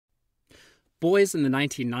Boys in the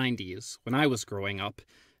 1990s, when I was growing up,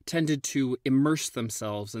 tended to immerse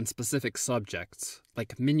themselves in specific subjects,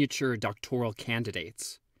 like miniature doctoral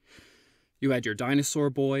candidates. You had your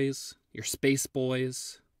dinosaur boys, your space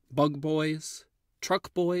boys, bug boys,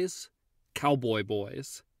 truck boys, cowboy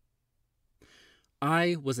boys.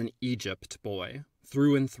 I was an Egypt boy,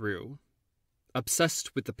 through and through,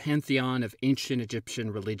 obsessed with the pantheon of ancient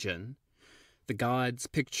Egyptian religion, the gods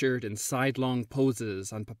pictured in sidelong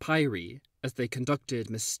poses on papyri as they conducted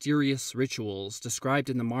mysterious rituals described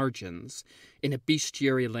in the margins in a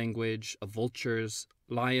bestiary language of vultures,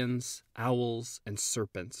 lions, owls, and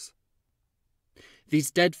serpents. These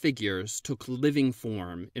dead figures took living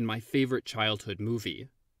form in my favorite childhood movie,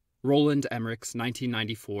 Roland Emmerich's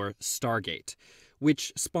 1994 Stargate,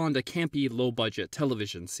 which spawned a campy, low-budget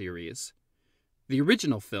television series. The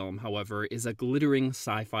original film, however, is a glittering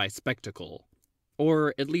sci-fi spectacle,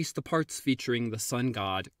 or at least the parts featuring the sun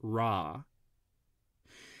god Ra.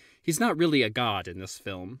 He's not really a god in this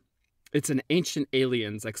film. It's an ancient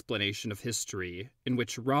alien's explanation of history, in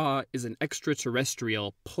which Ra is an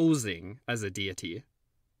extraterrestrial posing as a deity.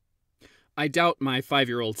 I doubt my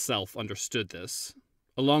 5-year-old self understood this.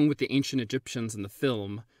 Along with the ancient Egyptians in the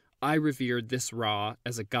film, I revered this Ra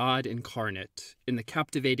as a god incarnate in the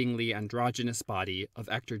captivatingly androgynous body of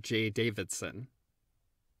actor Jay Davidson.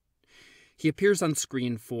 He appears on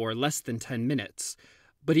screen for less than 10 minutes,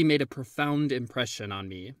 but he made a profound impression on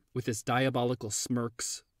me with his diabolical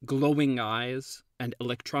smirks, glowing eyes, and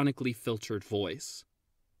electronically filtered voice.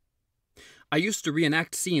 I used to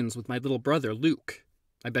reenact scenes with my little brother, Luke.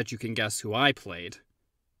 I bet you can guess who I played.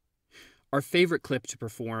 Our favorite clip to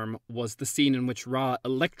perform was the scene in which Ra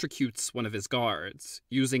electrocutes one of his guards,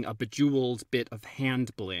 using a bejeweled bit of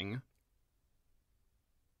hand bling.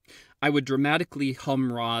 I would dramatically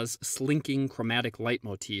hum Ra's slinking chromatic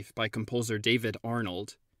leitmotif by composer David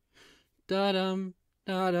Arnold. Da-dum,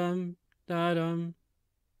 da-dum, da-dum.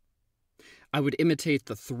 I would imitate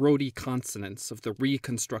the throaty consonants of the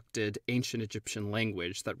reconstructed ancient Egyptian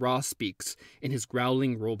language that Ra speaks in his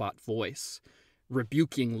growling robot voice,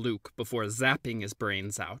 rebuking Luke before zapping his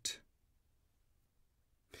brains out.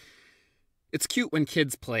 It's cute when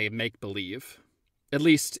kids play make-believe. At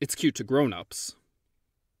least, it's cute to grown-ups.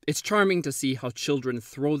 It's charming to see how children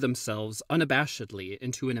throw themselves unabashedly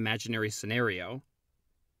into an imaginary scenario.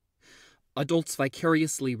 Adults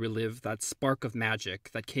vicariously relive that spark of magic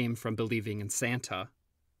that came from believing in Santa.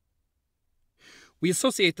 We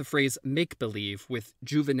associate the phrase make-believe with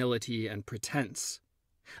juvenility and pretense.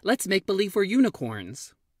 Let's make believe we're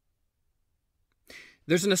unicorns.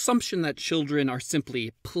 There's an assumption that children are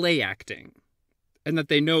simply play acting, and that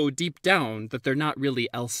they know deep down that they're not really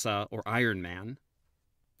Elsa or Iron Man.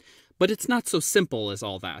 But it's not so simple as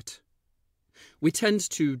all that. We tend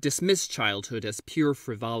to dismiss childhood as pure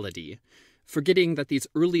frivolity, forgetting that these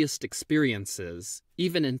earliest experiences,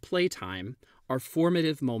 even in playtime, are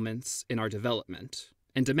formative moments in our development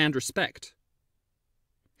and demand respect.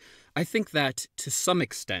 I think that, to some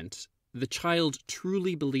extent, the child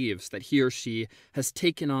truly believes that he or she has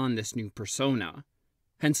taken on this new persona,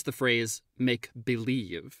 hence the phrase, make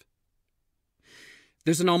believe.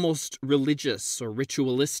 There's an almost religious or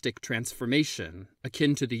ritualistic transformation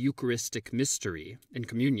akin to the Eucharistic mystery in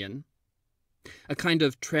communion, a kind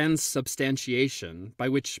of transubstantiation by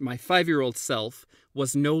which my 5-year-old self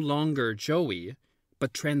was no longer Joey,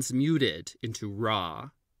 but transmuted into Ra.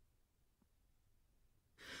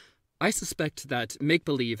 I suspect that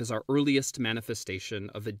make-believe is our earliest manifestation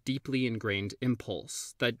of a deeply ingrained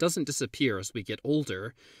impulse that doesn't disappear as we get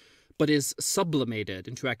older, but is sublimated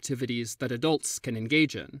into activities that adults can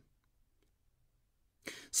engage in.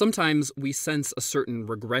 Sometimes we sense a certain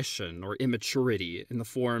regression or immaturity in the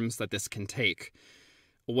forms that this can take.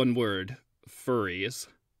 One word, furries.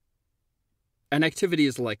 And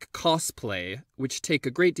activities like cosplay, which take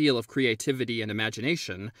a great deal of creativity and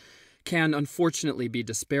imagination, can unfortunately be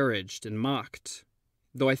disparaged and mocked,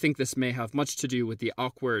 though I think this may have much to do with the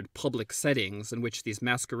awkward public settings in which these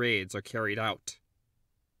masquerades are carried out.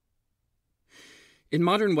 In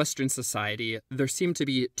modern Western society, there seem to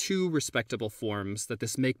be 2 respectable forms that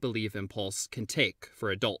this make-believe impulse can take for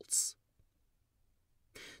adults.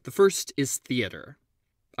 The first is theater,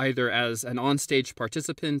 either as an onstage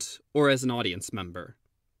participant or as an audience member.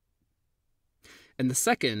 And the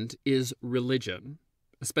second is religion,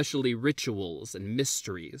 especially rituals and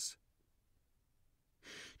mysteries.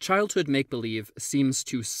 Childhood make-believe seems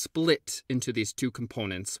to split into these 2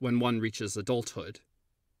 components when one reaches adulthood.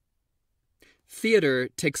 Theater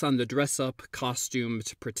takes on the dress-up,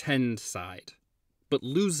 costumed, pretend side, but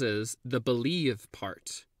loses the believe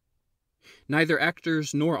part. Neither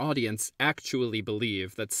actors nor audience actually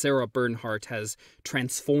believe that Sarah Bernhardt has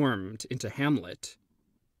transformed into Hamlet,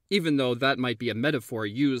 even though that might be a metaphor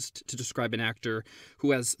used to describe an actor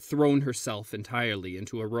who has thrown herself entirely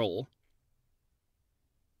into a role.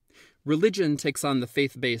 Religion takes on the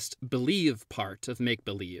faith-based believe part of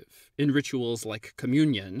make-believe in rituals like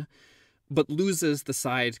communion, but loses the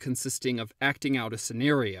side consisting of acting out a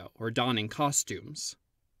scenario or donning costumes.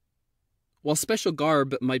 While special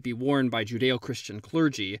garb might be worn by Judeo-Christian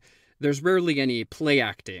clergy, there's rarely any play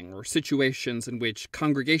acting or situations in which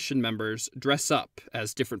congregation members dress up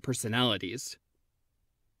as different personalities.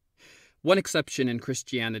 One exception in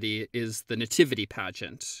Christianity is the nativity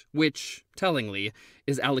pageant, which, tellingly,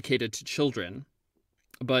 is allocated to children.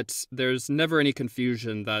 But there's never any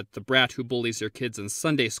confusion that the brat who bullies your kids in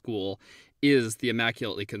Sunday school is the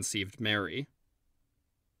Immaculately Conceived Mary.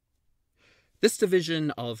 This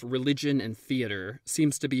division of religion and theater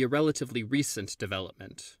seems to be a relatively recent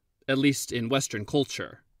development, at least in Western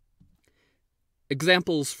culture.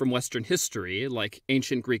 Examples from Western history, like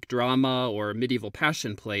ancient Greek drama or medieval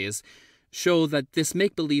passion plays, show that this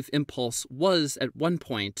make-believe impulse was, at one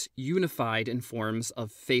point, unified in forms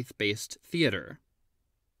of faith-based theater.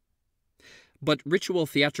 But ritual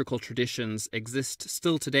theatrical traditions exist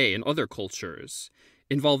still today in other cultures,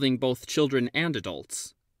 involving both children and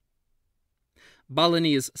adults.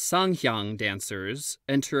 Balinese Sanghyang dancers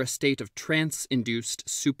enter a state of trance-induced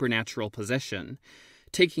supernatural possession,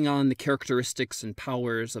 taking on the characteristics and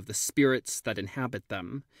powers of the spirits that inhabit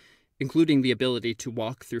them, including the ability to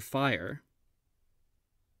walk through fire.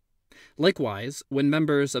 Likewise, when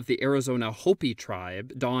members of the Arizona Hopi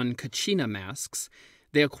tribe don Kachina masks,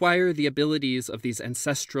 they acquire the abilities of these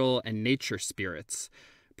ancestral and nature spirits,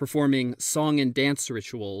 performing song and dance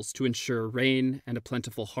rituals to ensure rain and a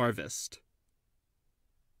plentiful harvest.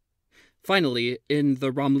 Finally, in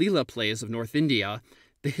the Ramlila plays of North India,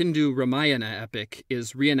 the Hindu Ramayana epic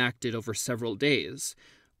is reenacted over several days,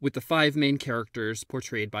 with the 5 main characters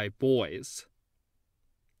portrayed by boys.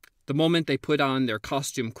 The moment they put on their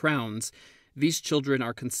costume crowns, these children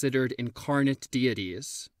are considered incarnate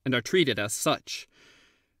deities and are treated as such.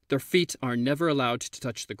 Their feet are never allowed to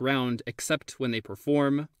touch the ground except when they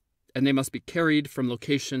perform, and they must be carried from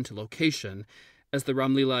location to location, as the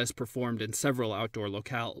Ramlila is performed in several outdoor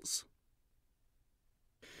locales.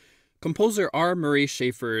 Composer R. Murray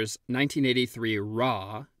Schafer's 1983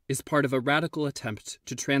 Ra is part of a radical attempt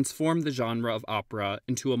to transform the genre of opera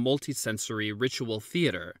into a multisensory ritual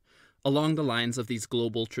theater, along the lines of these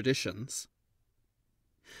global traditions.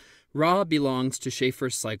 Ra belongs to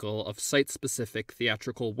Schafer's cycle of site-specific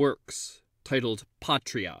theatrical works, titled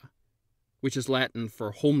Patria, which is Latin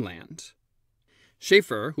for homeland.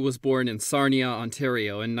 Schafer, who was born in Sarnia,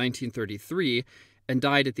 Ontario in 1933 and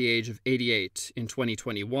died at the age of 88 in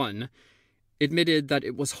 2021, admitted that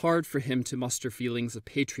it was hard for him to muster feelings of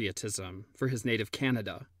patriotism for his native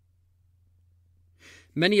Canada.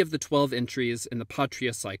 Many of the 12 entries in the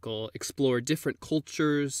Patria cycle explore different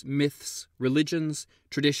cultures, myths, religions,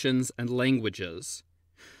 traditions, and languages,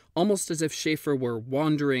 almost as if Schafer were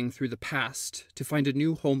wandering through the past to find a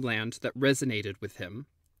new homeland that resonated with him.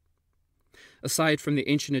 Aside from the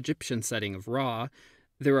ancient Egyptian setting of Ra,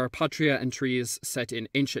 there are Patria entries set in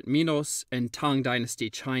ancient Minos and Tang Dynasty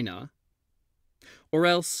China. Or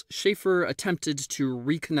else, Schafer attempted to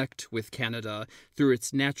reconnect with Canada through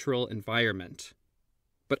its natural environment,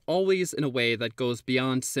 but always in a way that goes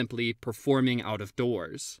beyond simply performing out of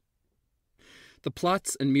doors. The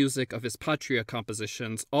plots and music of his Patria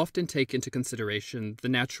compositions often take into consideration the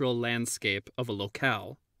natural landscape of a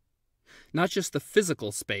locale. Not just the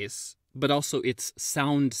physical space, but also its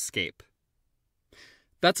soundscape.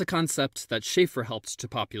 That's a concept that Schafer helped to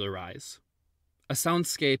popularize. A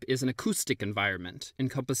soundscape is an acoustic environment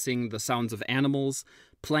encompassing the sounds of animals,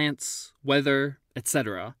 plants, weather,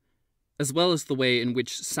 etc., as well as the way in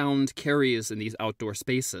which sound carries in these outdoor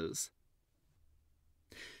spaces.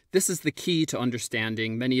 This is the key to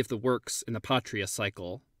understanding many of the works in the Patria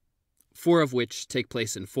cycle, 4 of which take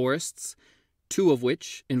place in forests, 2 of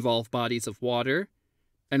which involve bodies of water,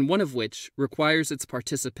 and 1 of which requires its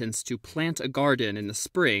participants to plant a garden in the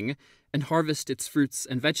spring and harvest its fruits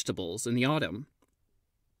and vegetables in the autumn.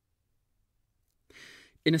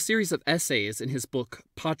 In a series of essays in his book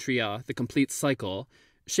Patria, The Complete Cycle,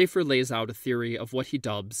 Schafer lays out a theory of what he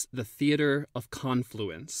dubs the theater of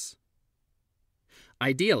confluence.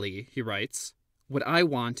 Ideally, he writes, what I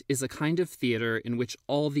want is a kind of theater in which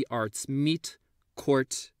all the arts meet,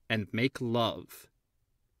 court, and make love.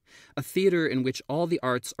 A theater in which all the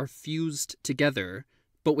arts are fused together,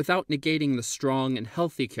 but without negating the strong and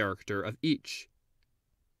healthy character of each.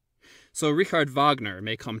 So Richard Wagner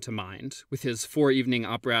may come to mind, with his four-evening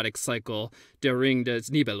operatic cycle Der Ring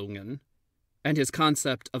des Nibelungen, and his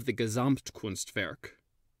concept of the Gesamtkunstwerk.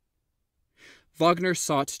 Wagner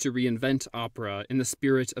sought to reinvent opera in the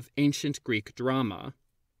spirit of ancient Greek drama.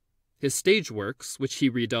 His stage works, which he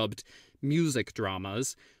redubbed music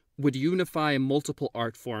dramas, would unify multiple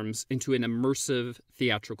art forms into an immersive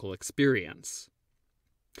theatrical experience.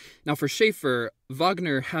 Now, for Schafer,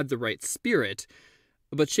 Wagner had the right spirit,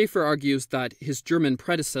 but Schafer argues that his German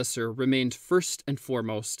predecessor remained first and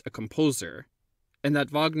foremost a composer, and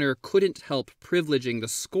that Wagner couldn't help privileging the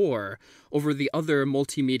score over the other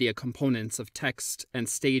multimedia components of text and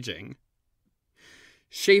staging.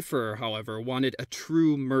 Schafer, however, wanted a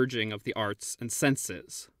true merging of the arts and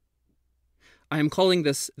senses. I am calling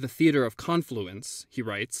this the theater of confluence, he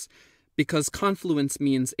writes, because confluence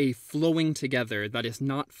means a flowing together that is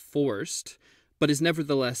not forced, but is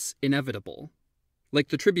nevertheless inevitable, like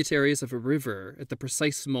the tributaries of a river at the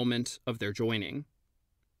precise moment of their joining.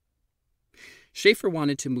 Schafer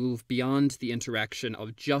wanted to move beyond the interaction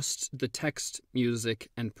of just the text, music,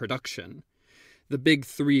 and production, the big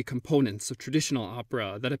three components of traditional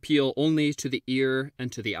opera that appeal only to the ear and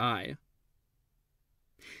to the eye.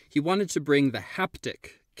 He wanted to bring the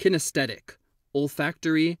haptic, kinesthetic,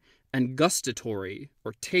 olfactory, and gustatory,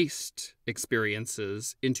 or taste,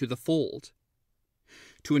 experiences into the fold,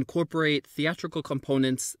 to incorporate theatrical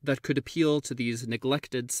components that could appeal to these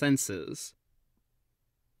neglected senses.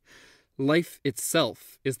 Life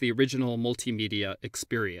itself is the original multimedia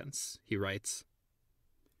experience, he writes.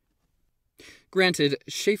 Granted,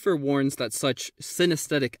 Schafer warns that such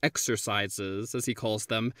synesthetic exercises, as he calls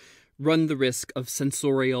them, run the risk of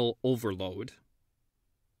sensorial overload.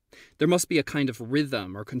 There must be a kind of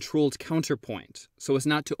rhythm or controlled counterpoint so as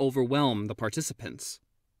not to overwhelm the participants.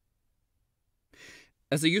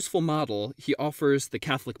 As a useful model, he offers the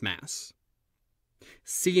Catholic Mass.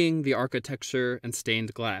 Seeing the architecture and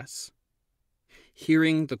stained glass,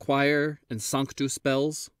 hearing the choir and sanctus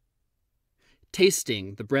bells,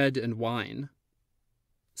 tasting the bread and wine,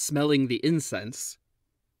 smelling the incense,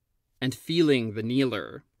 and feeling the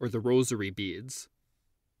kneeler or the rosary beads.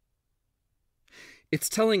 It's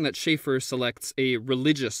telling that Schafer selects a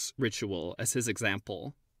religious ritual as his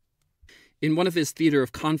example. In one of his Theater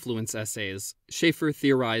of Confluence essays, Schafer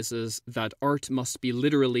theorizes that art must be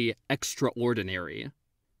literally extraordinary,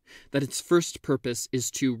 that its first purpose is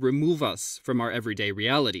to remove us from our everyday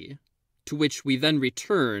reality, to which we then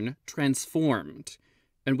return transformed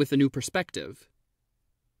and with a new perspective.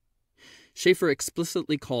 Schafer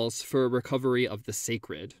explicitly calls for a recovery of the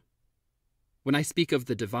sacred. When I speak of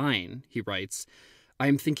the divine, he writes, I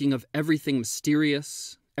am thinking of everything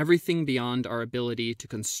mysterious, everything beyond our ability to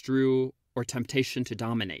construe or temptation to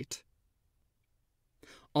dominate.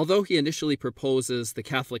 Although he initially proposes the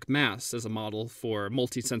Catholic Mass as a model for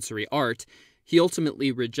multisensory art, he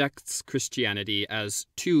ultimately rejects Christianity as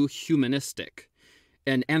too humanistic,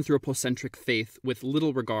 an anthropocentric faith with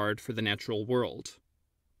little regard for the natural world.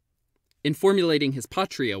 In formulating his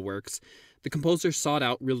Patria works, the composer sought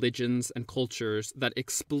out religions and cultures that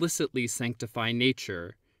explicitly sanctify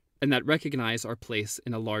nature and that recognize our place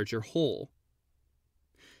in a larger whole.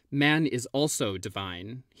 Man is also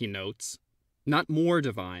divine, he notes, not more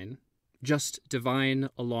divine, just divine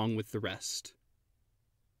along with the rest.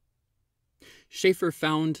 Schafer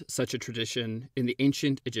found such a tradition in the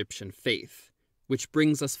ancient Egyptian faith, which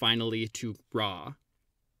brings us finally to Ra.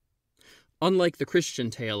 Unlike the Christian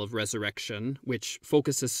tale of resurrection, which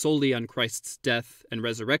focuses solely on Christ's death and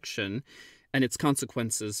resurrection and its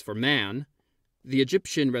consequences for man, the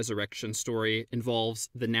Egyptian resurrection story involves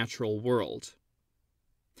the natural world.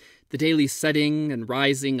 The daily setting and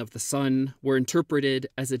rising of the sun were interpreted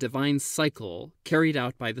as a divine cycle carried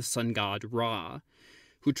out by the sun god Ra,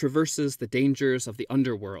 who traverses the dangers of the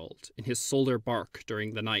underworld in his solar bark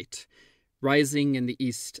during the night, rising in the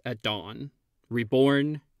east at dawn,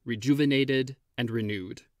 reborn, rejuvenated, and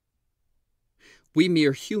renewed. We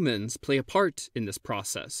mere humans play a part in this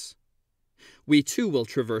process. We too will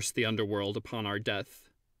traverse the underworld upon our death,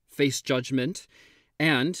 face judgment,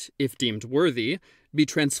 and, if deemed worthy, be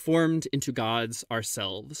transformed into gods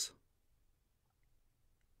ourselves.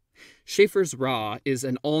 Schafer's Ra is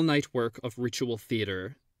an all-night work of ritual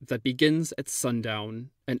theater that begins at sundown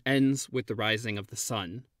and ends with the rising of the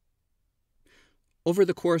sun. Over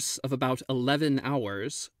the course of about 11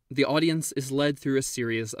 hours, the audience is led through a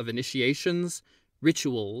series of initiations,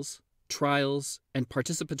 rituals, trials, and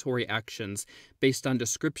participatory actions based on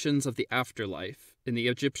descriptions of the afterlife in the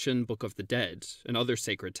Egyptian Book of the Dead and other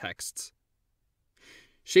sacred texts.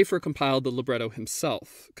 Schafer compiled the libretto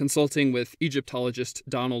himself, consulting with Egyptologist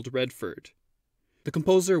Donald Redford. The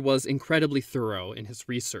composer was incredibly thorough in his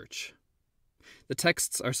research. The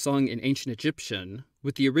texts are sung in ancient Egyptian,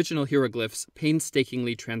 with the original hieroglyphs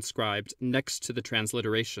painstakingly transcribed next to the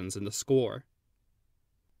transliterations in the score.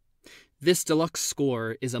 This deluxe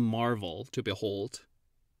score is a marvel to behold.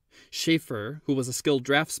 Schafer, who was a skilled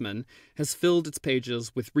draftsman, has filled its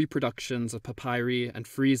pages with reproductions of papyri and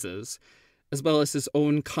friezes, as well as his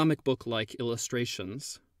own comic book-like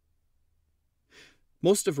illustrations.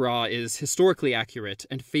 Most of Ra is historically accurate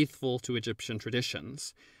and faithful to Egyptian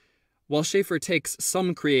traditions. While Schafer takes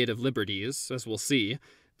some creative liberties, as we'll see,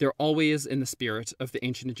 they're always in the spirit of the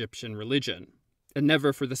ancient Egyptian religion, and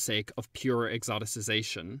never for the sake of pure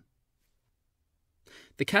exoticization.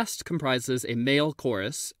 The cast comprises a male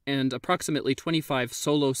chorus and approximately 25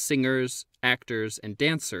 solo singers, actors, and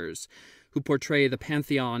dancers who portray the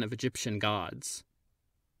pantheon of Egyptian gods.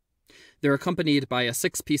 They're accompanied by a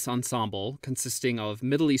 6-piece ensemble consisting of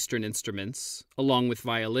Middle Eastern instruments, along with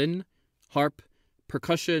violin, harp,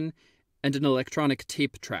 percussion, and an electronic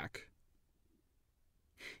tape track.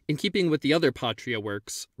 In keeping with the other Patria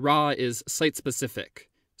works, Ra is site-specific,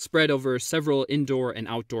 spread over several indoor and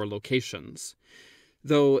outdoor locations,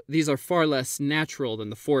 though these are far less natural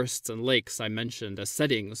than the forests and lakes I mentioned as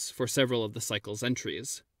settings for several of the cycle's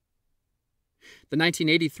entries. The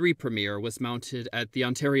 1983 premiere was mounted at the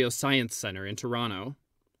Ontario Science Centre in Toronto.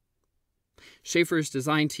 Schafer's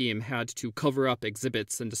design team had to cover up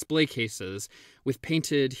exhibits and display cases with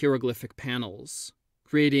painted hieroglyphic panels,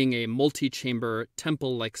 creating a multi-chamber,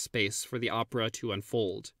 temple-like space for the opera to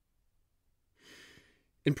unfold.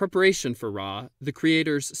 In preparation for Ra, the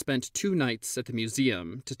creators spent 2 nights at the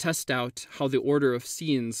museum to test out how the order of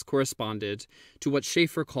scenes corresponded to what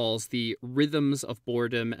Schafer calls the rhythms of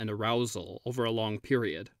boredom and arousal over a long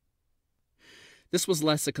period. This was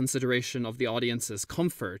less a consideration of the audience's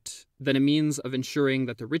comfort than a means of ensuring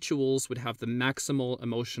that the rituals would have the maximal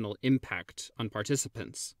emotional impact on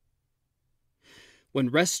participants. When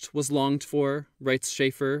rest was longed for, writes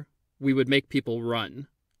Schafer, we would make people run.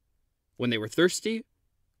 When they were thirsty,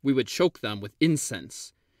 we would choke them with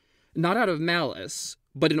incense, not out of malice,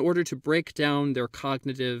 but in order to break down their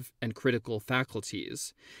cognitive and critical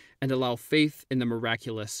faculties and allow faith in the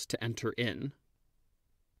miraculous to enter in.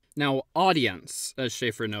 Now, audience, as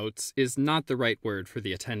Schafer notes, is not the right word for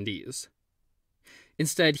the attendees.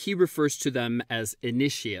 Instead, he refers to them as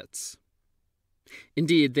initiates.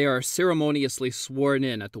 Indeed, they are ceremoniously sworn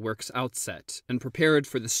in at the work's outset and prepared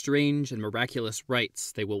for the strange and miraculous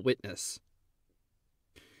rites they will witness.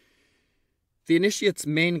 The initiate's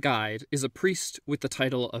main guide is a priest with the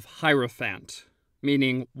title of Hierophant,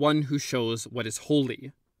 meaning one who shows what is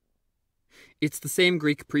holy. It's the same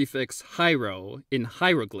Greek prefix hiero in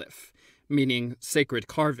hieroglyph, meaning sacred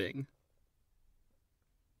carving.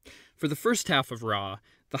 For the first half of Ra,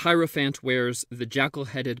 the Hierophant wears the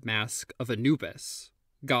jackal-headed mask of Anubis,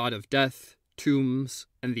 god of death, tombs,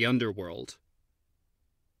 and the underworld.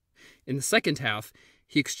 In the second half,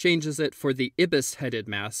 he exchanges it for the ibis-headed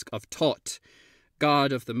mask of Tot,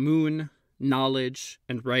 god of the moon, knowledge,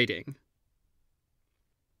 and writing.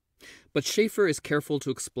 But Schafer is careful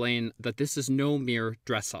to explain that this is no mere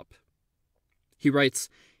dress-up. He writes,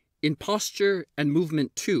 in posture and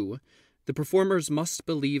movement too, the performers must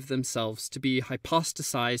believe themselves to be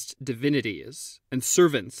hypostasized divinities and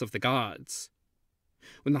servants of the gods.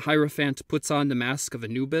 When the Hierophant puts on the mask of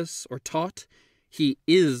Anubis or Tot, he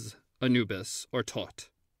is Anubis or Tot.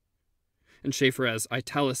 And Schafer has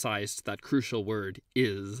italicized that crucial word,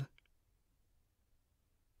 is.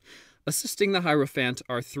 Assisting the Hierophant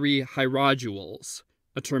are 3 hierodules,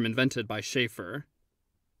 a term invented by Schafer.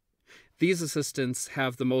 These assistants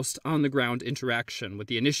have the most on-the-ground interaction with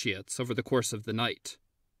the initiates over the course of the night.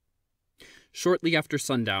 Shortly after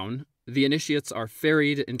sundown, the initiates are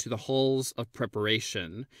ferried into the halls of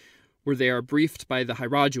preparation, where they are briefed by the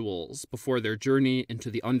hierodules before their journey into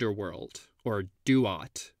the underworld, or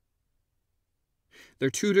duat. They're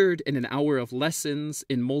tutored in an hour of lessons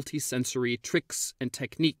in multi-sensory tricks and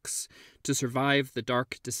techniques to survive the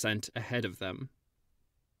dark descent ahead of them.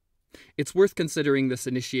 It's worth considering this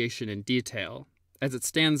initiation in detail, as it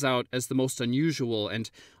stands out as the most unusual and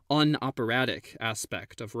unoperatic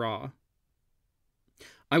aspect of Ra.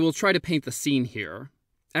 I will try to paint the scene here.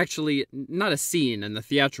 Actually, not a scene in the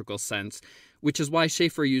theatrical sense, which is why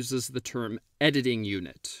Schafer uses the term editing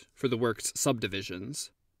unit for the work's subdivisions.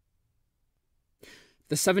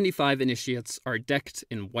 The 75 initiates are decked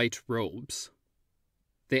in white robes.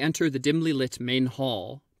 They enter the dimly lit main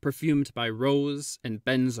hall, perfumed by rose and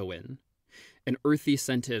benzoin, an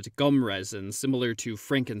earthy-scented gum resin similar to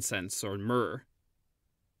frankincense or myrrh.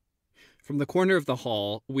 From the corner of the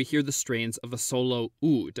hall, we hear the strains of a solo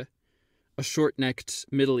oud, a short-necked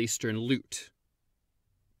Middle Eastern lute.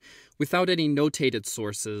 Without any notated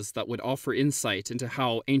sources that would offer insight into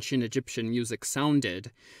how ancient Egyptian music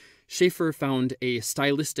sounded, Schafer found a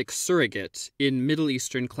stylistic surrogate in Middle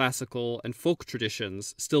Eastern classical and folk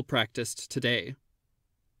traditions still practiced today.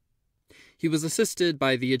 He was assisted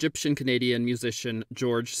by the Egyptian-Canadian musician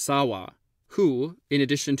George Sawa, who, in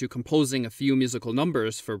addition to composing a few musical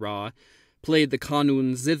numbers for Ra, played the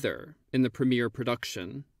qanun zither in the premiere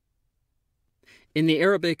production. In the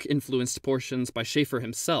Arabic-influenced portions by Schafer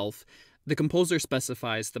himself, the composer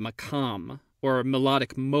specifies the maqam, or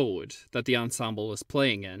melodic mode, that the ensemble was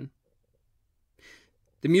playing in.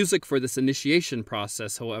 The music for this initiation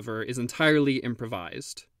process, however, is entirely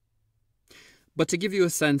improvised. But to give you a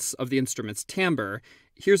sense of the instrument's timbre,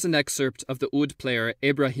 here's an excerpt of the oud player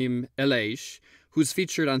Ebrahim Eleish, who's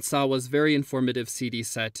featured on Sawa's very informative CD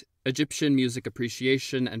set, Egyptian Music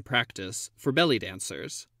Appreciation and Practice for Belly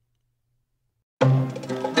Dancers.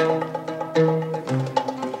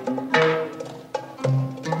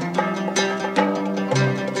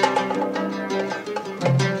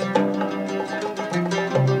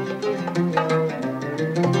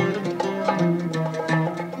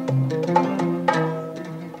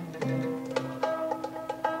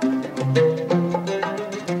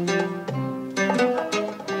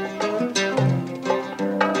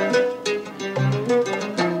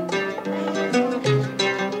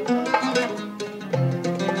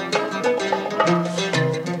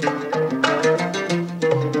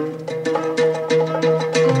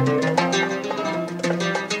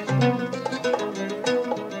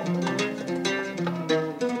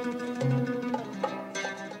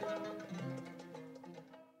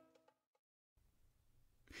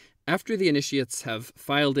 After the initiates have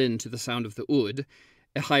filed in to the sound of the oud,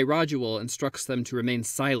 a hierodule instructs them to remain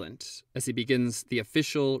silent as he begins the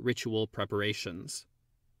official ritual preparations.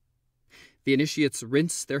 The initiates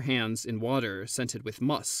rinse their hands in water scented with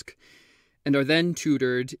musk, and are then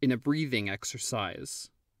tutored in a breathing exercise,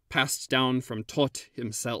 passed down from Tot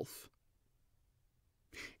himself.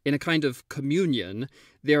 In a kind of communion,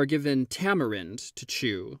 they are given tamarind to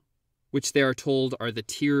chew, which they are told are the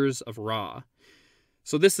tears of Ra.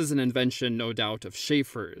 So this is an invention, no doubt, of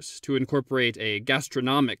Schafer's to incorporate a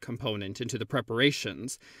gastronomic component into the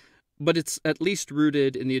preparations, but it's at least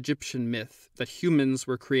rooted in the Egyptian myth that humans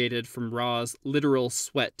were created from Ra's literal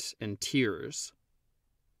sweat and tears.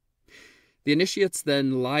 The initiates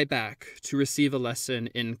then lie back to receive a lesson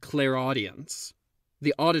in clairaudience,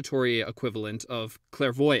 the auditory equivalent of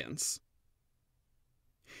clairvoyance.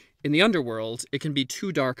 In the underworld, it can be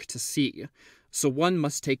too dark to see, so one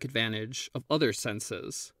must take advantage of other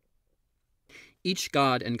senses. Each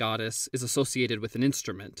god and goddess is associated with an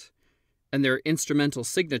instrument, and their instrumental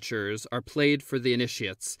signatures are played for the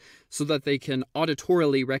initiates so that they can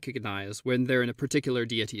auditorily recognize when they're in a particular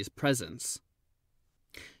deity's presence.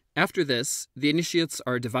 After this, the initiates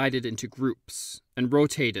are divided into groups and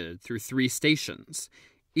rotated through 3 stations,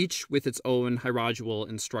 each with its own hierodule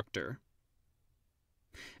instructor.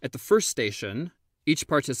 At the first station, each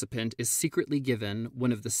participant is secretly given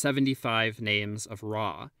one of the 75 names of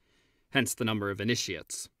Ra, hence the number of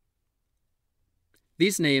initiates.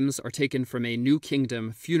 These names are taken from a New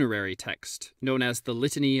Kingdom funerary text known as the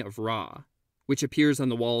Litany of Ra, which appears on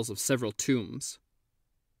the walls of several tombs.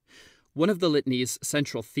 One of the litany's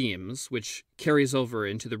central themes, which carries over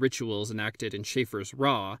into the rituals enacted in Schafer's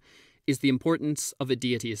Ra, is the importance of a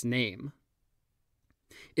deity's name.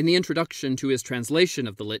 In the introduction to his translation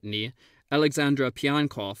of the litany, Alexandra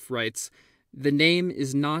Piankov writes, "The name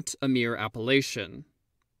is not a mere appellation.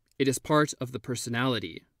 It is part of the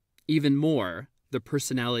personality, even more, the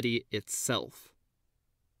personality itself."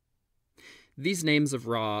 These names of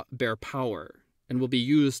Ra bear power and will be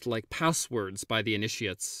used like passwords by the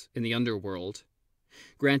initiates in the underworld,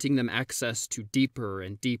 granting them access to deeper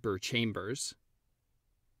and deeper chambers.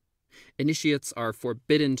 Initiates are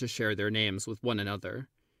forbidden to share their names with one another,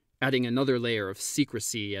 adding another layer of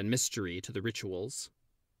secrecy and mystery to the rituals.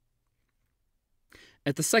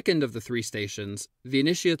 At the second of the 3 stations, the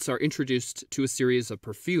initiates are introduced to a series of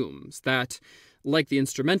perfumes that, like the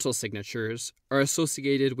instrumental signatures, are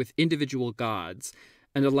associated with individual gods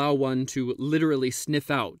and allow one to literally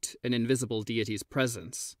sniff out an invisible deity's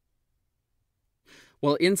presence.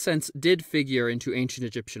 While incense did figure into ancient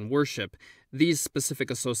Egyptian worship, these specific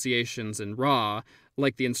associations in Ra,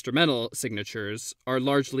 like the instrumental signatures, are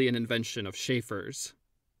largely an invention of Schafer's.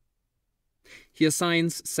 He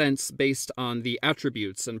assigns scents based on the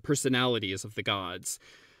attributes and personalities of the gods.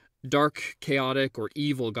 Dark, chaotic, or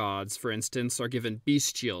evil gods, for instance, are given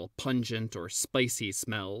bestial, pungent, or spicy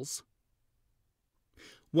smells.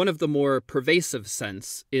 One of the more pervasive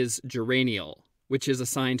scents is geraniol, which is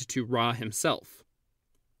assigned to Ra himself.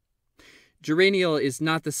 Geraniol is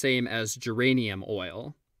not the same as geranium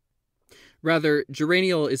oil. Rather,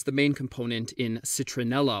 geraniol is the main component in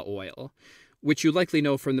citronella oil, which you likely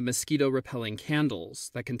know from the mosquito-repelling candles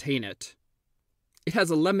that contain it. It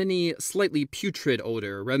has a lemony, slightly putrid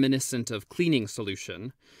odor reminiscent of cleaning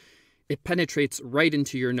solution. It penetrates right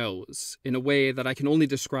into your nose in a way that I can only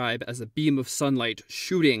describe as a beam of sunlight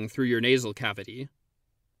shooting through your nasal cavity.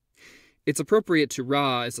 It's appropriate to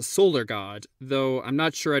Ra as a solar god, though I'm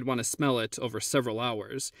not sure I'd want to smell it over several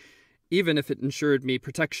hours, even if it ensured me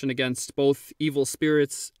protection against both evil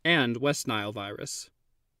spirits and West Nile virus.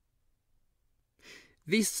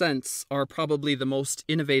 These scents are probably the most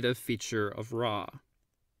innovative feature of Ra.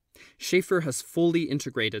 Schafer has fully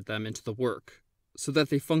integrated them into the work, so that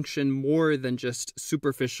they function more than just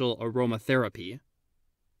superficial aromatherapy.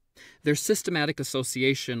 Their systematic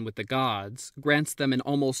association with the gods grants them an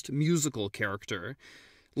almost musical character,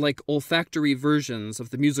 like olfactory versions of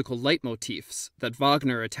the musical leitmotifs that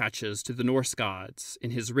Wagner attaches to the Norse gods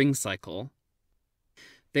in his ring cycle.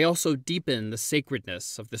 They also deepen the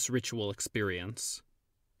sacredness of this ritual experience.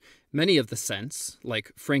 Many of the scents,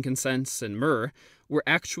 like frankincense and myrrh, were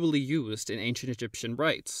actually used in ancient Egyptian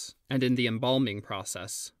rites and in the embalming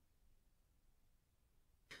process.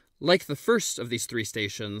 Like the first of these three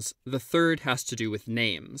stations, the third has to do with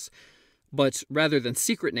names, but rather than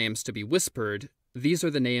secret names to be whispered, these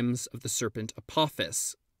are the names of the serpent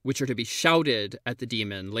Apophis, which are to be shouted at the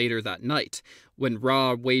demon later that night when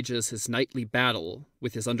Ra wages his nightly battle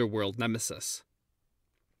with his underworld nemesis.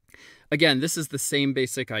 Again, this is the same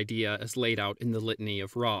basic idea as laid out in the Litany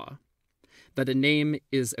of Ra, that a name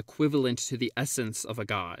is equivalent to the essence of a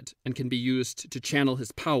god and can be used to channel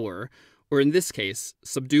his power, or in this case,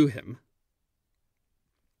 subdue him.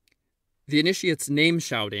 The initiate's name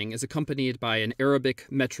shouting is accompanied by an Arabic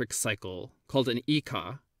metric cycle called an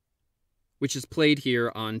ika, which is played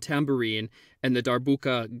here on tambourine and the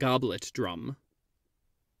darbuka goblet drum.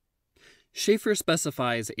 Schafer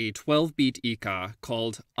specifies a 12-beat ika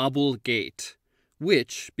called Abul Gate,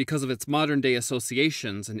 which, because of its modern-day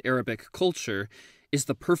associations in Arabic culture, is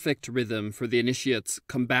the perfect rhythm for the initiate's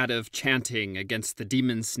combative chanting against the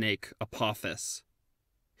demon snake Apophis.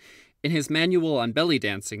 In his manual on belly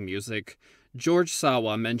dancing music, George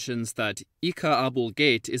Sawa mentions that Ika Abul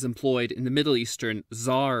Gate is employed in the Middle Eastern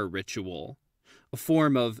Zar ritual, a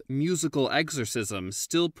form of musical exorcism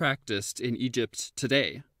still practiced in Egypt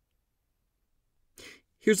today.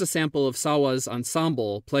 Here's a sample of Sawa's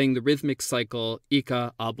ensemble playing the rhythmic cycle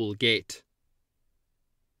Ika Abul Gate.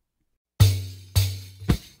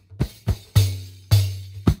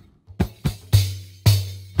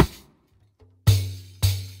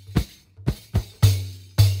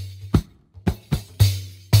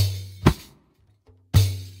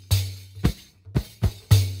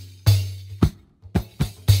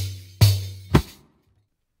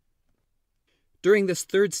 During this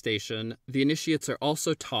third station, the initiates are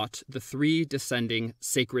also taught the three descending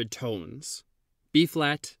sacred tones,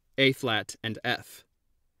 B-flat, A-flat, and F,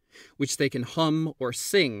 which they can hum or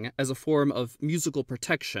sing as a form of musical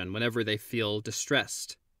protection whenever they feel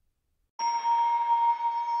distressed.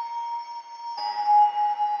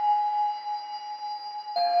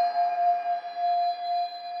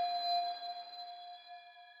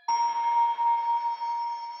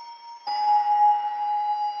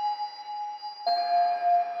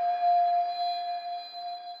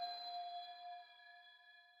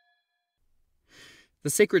 The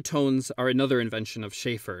sacred tones are another invention of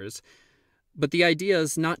Schafer's, but the idea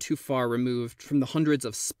is not too far removed from the hundreds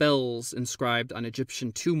of spells inscribed on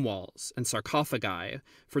Egyptian tomb walls and sarcophagi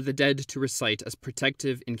for the dead to recite as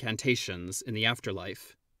protective incantations in the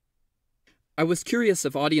afterlife. I was curious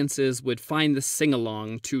if audiences would find this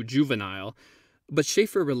sing-along too juvenile, but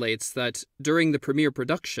Schafer relates that during the premiere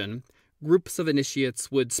production, groups of initiates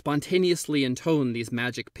would spontaneously intone these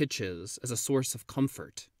magic pitches as a source of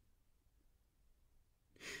comfort.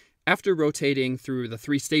 After rotating through the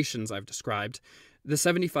three stations I've described, the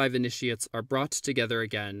 75 initiates are brought together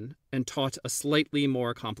again and taught a slightly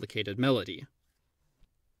more complicated melody.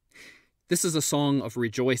 This is a song of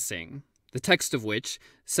rejoicing, the text of which,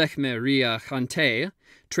 Sechme Ria Chante,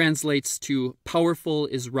 translates to "Powerful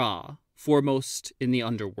is Ra, foremost in the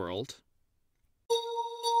underworld."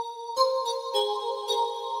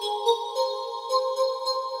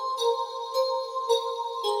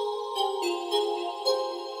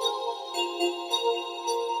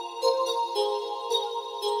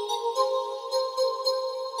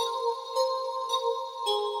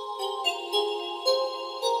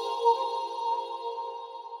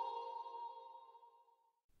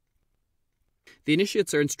 The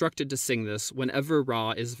initiates are instructed to sing this whenever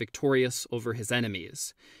Ra is victorious over his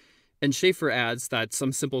enemies, and Schafer adds that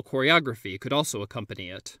some simple choreography could also accompany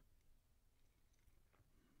it.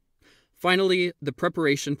 Finally, the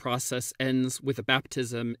preparation process ends with a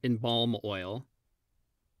baptism in balm oil.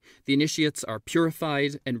 The initiates are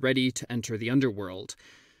purified and ready to enter the underworld,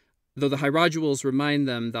 though the hierodules remind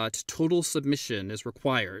them that total submission is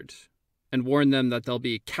required, and warn them that they'll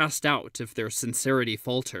be cast out if their sincerity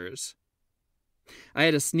falters. I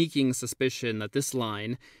had a sneaking suspicion that this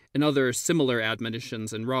line, and other similar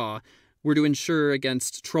admonitions in Ra, were to ensure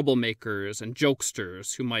against troublemakers and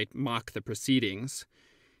jokesters who might mock the proceedings.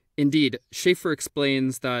 Indeed, Schafer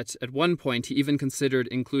explains that at one point he even considered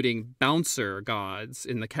including bouncer gods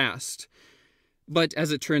in the cast. But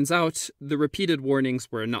as it turns out, the repeated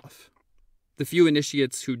warnings were enough. The few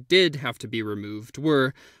initiates who did have to be removed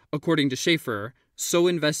were, according to Schafer, so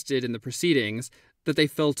invested in the proceedings that they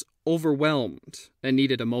felt overwhelmed and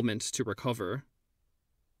needed a moment to recover.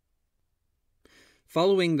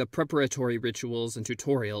 Following the preparatory rituals and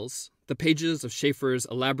tutorials, the pages of Schafer's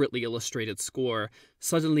elaborately illustrated score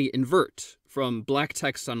suddenly invert from black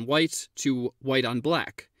text on white to white on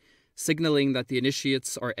black, signaling that the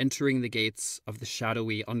initiates are entering the gates of the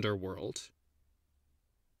shadowy underworld.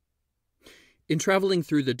 In traveling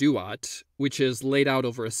through the duat, which is laid out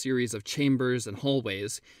over a series of chambers and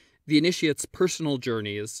hallways, the initiates' personal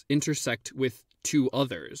journeys intersect with two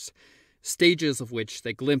others, stages of which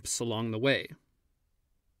they glimpse along the way.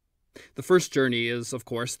 The first journey is, of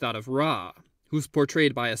course, that of Ra, who's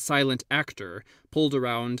portrayed by a silent actor pulled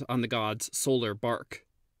around on the god's solar bark.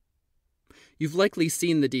 You've likely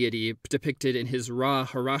seen the deity depicted in his Ra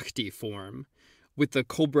Harakti form, with the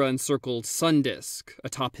cobra-encircled sun disk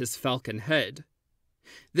atop his falcon head.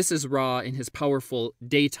 This is Ra in his powerful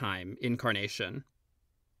daytime incarnation.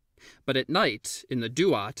 But at night, in the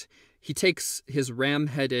duat, he takes his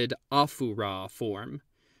ram-headed Afu-Ra form,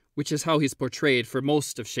 which is how he's portrayed for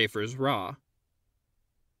most of Schafer's Ra.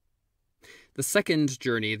 The second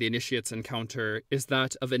journey the initiates encounter is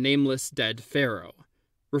that of a nameless dead pharaoh,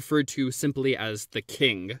 referred to simply as the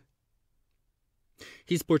king.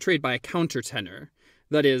 He's portrayed by a countertenor,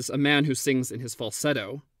 that is, a man who sings in his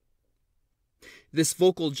falsetto. This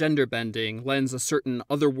vocal gender bending lends a certain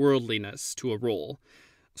otherworldliness to a role,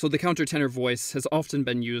 so the countertenor voice has often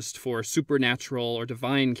been used for supernatural or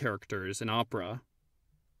divine characters in opera.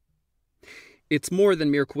 It's more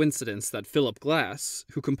than mere coincidence that Philip Glass,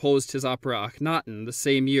 who composed his opera Akhnaten the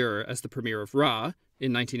same year as the premiere of Ra,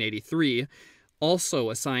 in 1983, also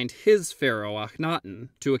assigned his pharaoh Akhnaten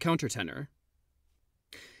to a countertenor.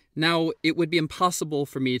 Now, it would be impossible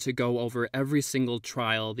for me to go over every single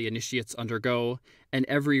trial the initiates undergo and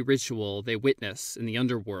every ritual they witness in the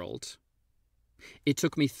underworld. It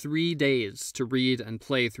took me 3 days to read and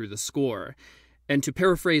play through the score, and to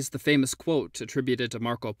paraphrase the famous quote attributed to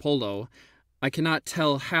Marco Polo, I cannot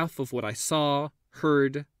tell half of what I saw,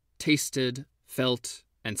 heard, tasted, felt,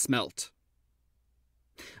 and smelt.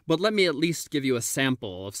 But let me at least give you a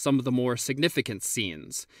sample of some of the more significant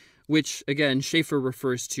scenes, which, again, Schafer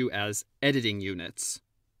refers to as editing units.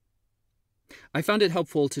 I found it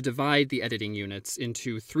helpful to divide the editing units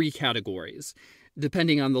into 3 categories,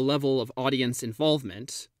 depending on the level of audience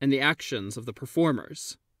involvement and the actions of the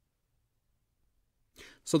performers.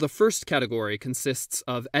 So the first category consists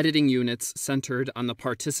of editing units centered on the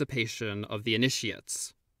participation of the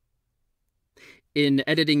initiates. In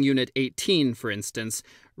editing unit 18, for instance,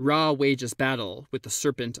 Ra wages battle with the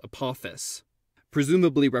serpent Apophis,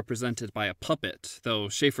 presumably represented by a puppet, though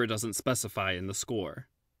Schafer doesn't specify in the score.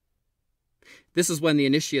 This is when the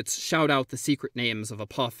initiates shout out the secret names of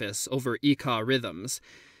Apophis over Ika rhythms,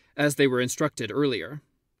 as they were instructed earlier.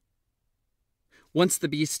 Once the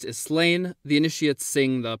beast is slain, the initiates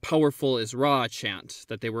sing the "Powerful is Ra" chant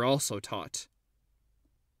that they were also taught.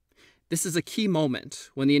 This is a key moment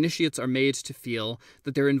when the initiates are made to feel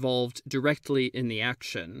that they're involved directly in the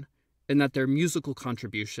action, and that their musical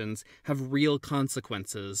contributions have real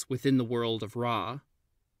consequences within the world of Ra.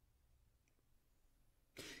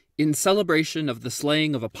 In celebration of the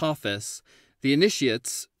slaying of Apophis, the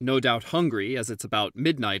initiates, no doubt hungry as it's about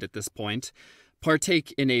midnight at this point,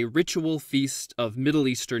 partake in a ritual feast of Middle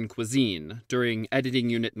Eastern cuisine during editing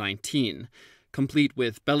unit 19, complete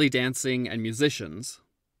with belly dancing and musicians.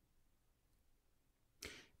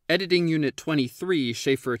 Editing unit 23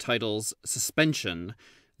 Schafer titles Suspension,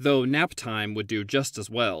 though nap time would do just as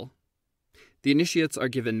well. The initiates are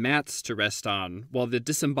given mats to rest on, while the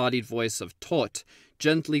disembodied voice of Tot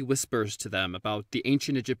gently whispers to them about the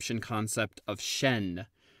ancient Egyptian concept of Shen,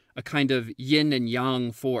 a kind of yin and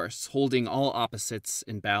yang force holding all opposites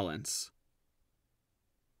in balance.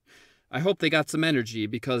 I hope they got some energy,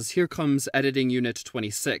 because here comes editing unit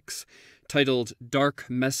 26, titled Dark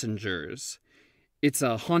Messengers. It's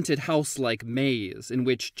a haunted house-like maze in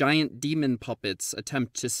which giant demon puppets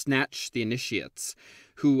attempt to snatch the initiates,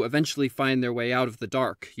 who eventually find their way out of the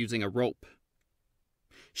dark using a rope.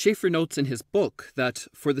 Schafer notes in his book that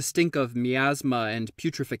for the stink of miasma and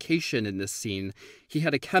putrefaction in this scene, he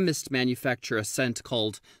had a chemist manufacture a scent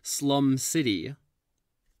called Slum City.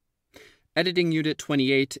 Editing Unit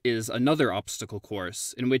 28 is another obstacle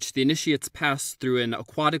course in which the initiates pass through an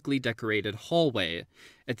aquatically decorated hallway,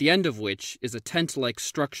 at the end of which is a tent-like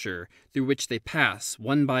structure through which they pass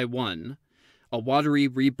one by one, a watery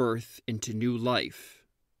rebirth into new life.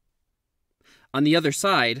 On the other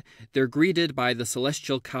side, they're greeted by the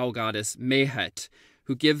celestial cow goddess Mehet,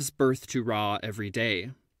 who gives birth to Ra every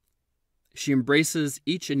day. She embraces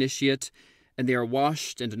each initiate, and they are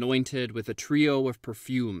washed and anointed with a trio of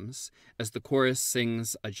perfumes as the chorus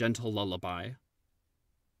sings a gentle lullaby.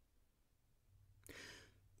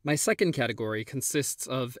 My second category consists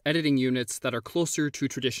of editing units that are closer to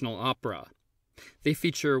traditional opera. They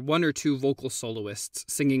feature one or two vocal soloists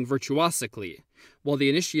singing virtuosically, while the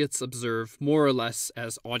initiates observe more or less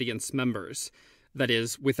as audience members, that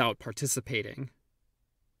is, without participating.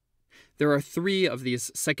 There are 3 of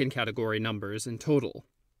these second category numbers in total,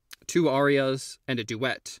 2 arias and a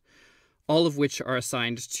duet, all of which are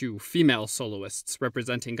assigned to female soloists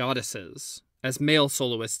representing goddesses, as male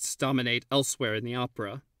soloists dominate elsewhere in the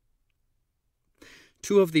opera.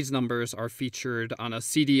 2 of these numbers are featured on a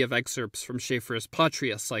CD of excerpts from Schafer's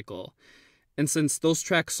Patria cycle, and since those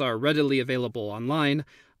tracks are readily available online,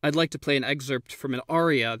 I'd like to play an excerpt from an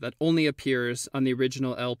aria that only appears on the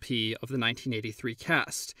original LP of the 1983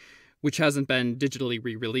 cast, which hasn't been digitally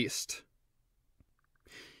re-released.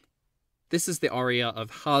 This is the aria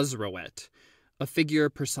of Hazroet, a figure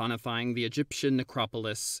personifying the Egyptian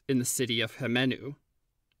necropolis in the city of Hemenu.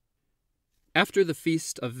 After the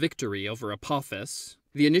Feast of Victory over Apophis,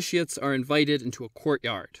 the initiates are invited into a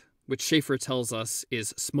courtyard, which Schafer tells us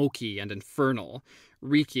is smoky and infernal,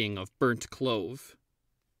 reeking of burnt clove.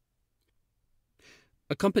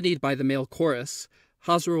 Accompanied by the male chorus,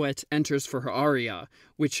 Hazroet enters for her aria,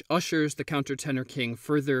 which ushers the countertenor king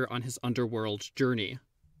further on his underworld journey.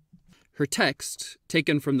 Her text,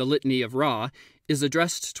 taken from the Litany of Ra, is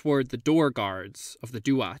addressed toward the door guards of the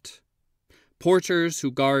duat. "Porters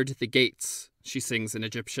who guard the gates," she sings in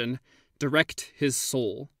Egyptian, "direct his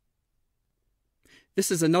soul."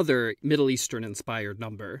 This is another Middle Eastern-inspired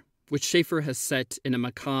number, which Schafer has set in a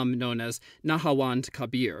maqam known as Nahawand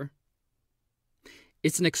Kabir.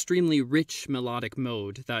 It's an extremely rich melodic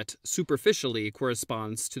mode that superficially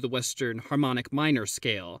corresponds to the Western harmonic minor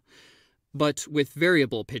scale, but with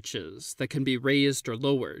variable pitches that can be raised or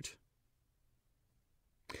lowered.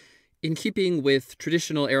 In keeping with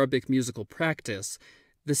traditional Arabic musical practice,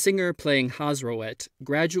 the singer playing Hazroet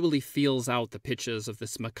gradually feels out the pitches of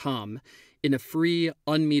this maqam in a free,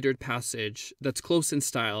 unmetered passage that's close in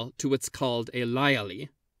style to what's called a layali.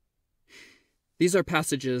 These are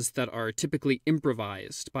passages that are typically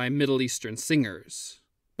improvised by Middle Eastern singers,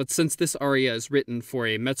 but since this aria is written for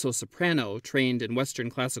a mezzo-soprano trained in Western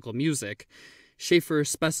classical music, Schafer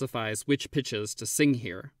specifies which pitches to sing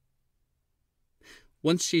here.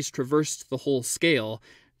 Once she's traversed the whole scale,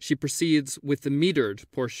 she proceeds with the metered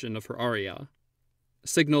portion of her aria,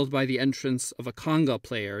 signaled by the entrance of a conga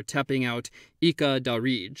player tapping out Ika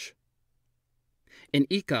Darij. An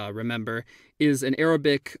Ika, remember, is an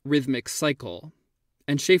Arabic rhythmic cycle,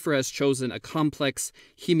 and Schafer has chosen a complex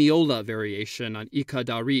hemiola variation on Ika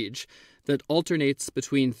Darij that alternates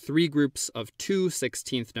between 3 groups of 2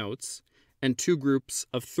 16th notes and 2 groups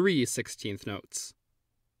of 3 16th notes.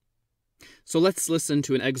 So let's listen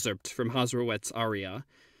to an excerpt from Hazroet's aria.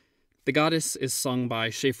 The goddess is sung by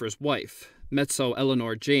Schafer's wife, mezzo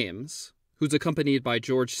Eleanor James, who's accompanied by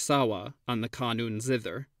George Sawa on the Kanun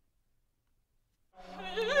zither.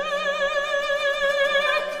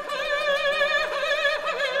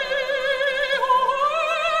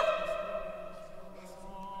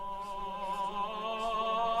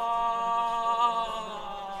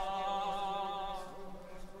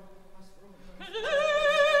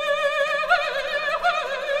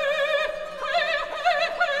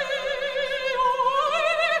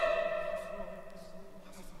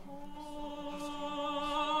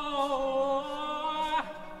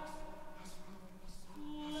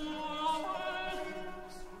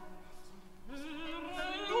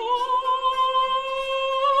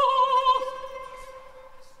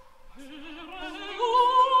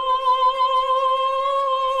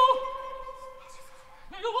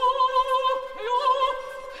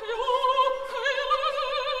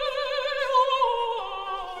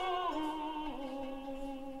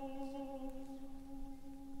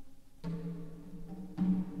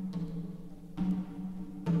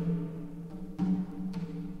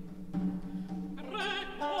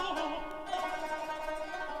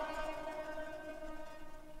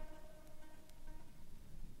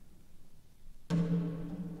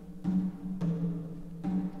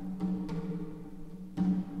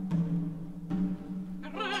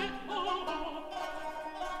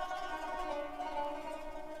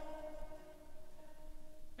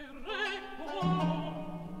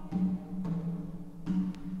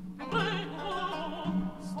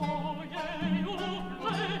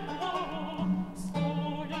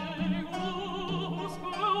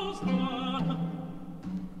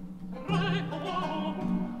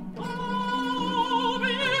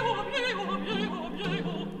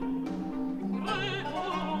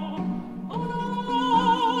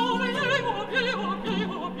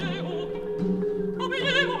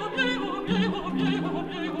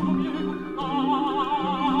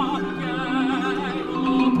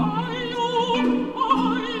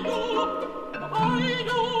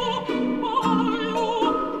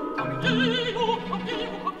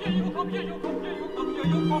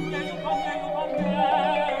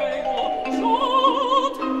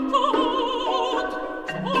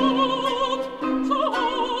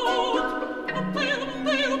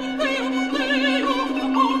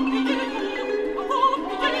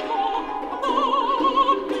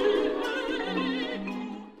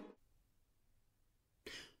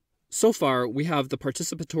 So far, we have the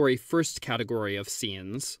participatory first category of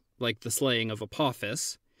scenes, like the slaying of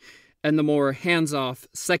Apophis, and the more hands-off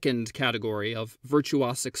second category of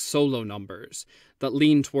virtuosic solo numbers that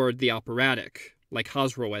lean toward the operatic, like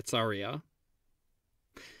Hasroet's aria.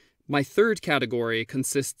 My third category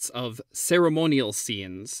consists of ceremonial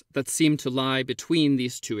scenes that seem to lie between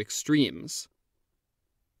these two extremes.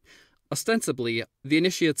 Ostensibly, the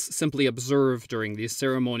initiates simply observe during these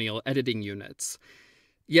ceremonial editing units,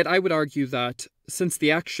 yet I would argue that, since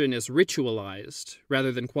the action is ritualized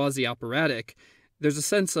rather than quasi-operatic, there's a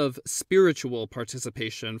sense of spiritual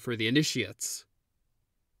participation for the initiates.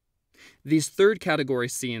 These third category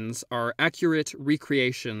scenes are accurate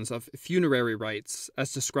recreations of funerary rites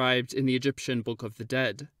as described in the Egyptian Book of the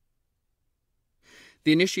Dead.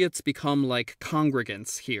 The initiates become like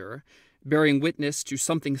congregants here, bearing witness to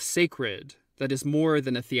something sacred that is more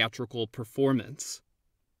than a theatrical performance.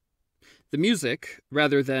 The music,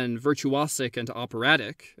 rather than virtuosic and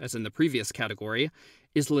operatic, as in the previous category,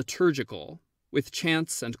 is liturgical, with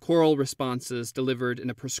chants and choral responses delivered in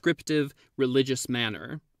a prescriptive, religious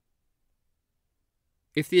manner.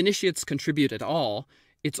 If the initiates contribute at all,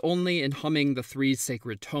 it's only in humming the three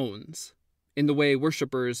sacred tones, in the way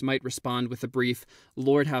worshippers might respond with a brief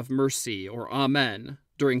 "Lord have mercy" or "Amen"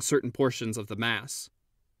 during certain portions of the Mass.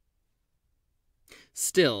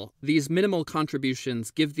 Still, these minimal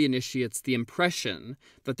contributions give the initiates the impression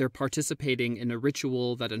that they're participating in a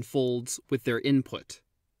ritual that unfolds with their input.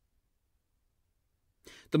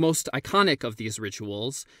 The most iconic of these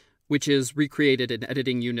rituals, which is recreated in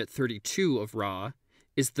editing unit 32 of Ra,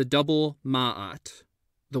 is the double ma'at,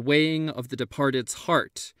 the weighing of the departed's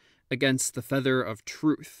heart against the feather of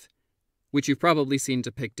truth, which you've probably seen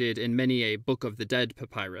depicted in many a Book of the Dead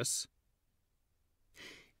papyrus.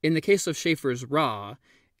 In the case of Schafer's Ra,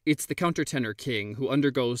 it's the countertenor king who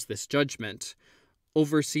undergoes this judgment,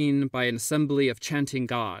 overseen by an assembly of chanting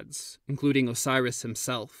gods, including Osiris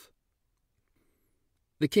himself.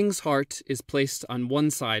 The king's heart is placed on one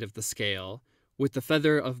side of the scale, with the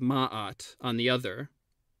feather of Ma'at on the other.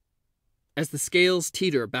 As the scales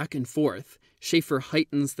teeter back and forth, Schafer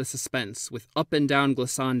heightens the suspense with up and down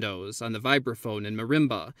glissandos on the vibraphone and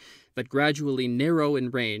marimba that gradually narrow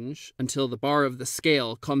in range until the bar of the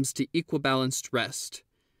scale comes to equibalanced rest,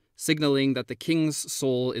 signaling that the king's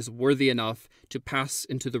soul is worthy enough to pass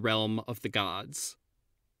into the realm of the gods.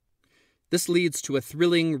 This leads to a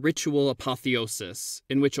thrilling ritual apotheosis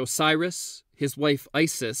in which Osiris, his wife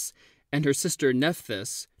Isis, and her sister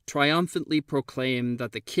Nephthys triumphantly proclaim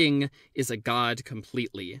that the king is a god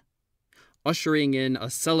completely, ushering in a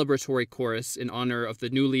celebratory chorus in honor of the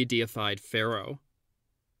newly deified pharaoh.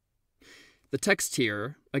 The text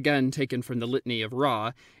here, again taken from the Litany of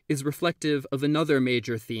Ra, is reflective of another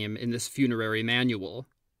major theme in this funerary manual,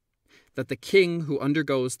 that the king who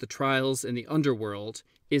undergoes the trials in the underworld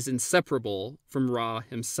is inseparable from Ra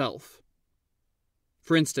himself.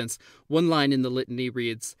 For instance, one line in the litany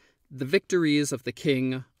reads, "The victories of the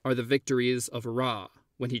king are the victories of Ra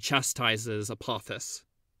when he chastises Apophis."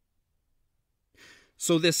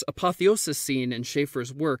 So this apotheosis scene in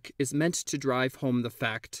Schafer's work is meant to drive home the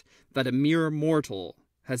fact that a mere mortal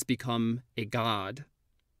has become a god.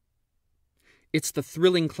 It's the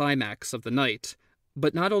thrilling climax of the night,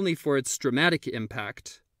 but not only for its dramatic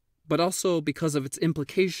impact, but also because of its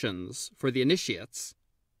implications for the initiates.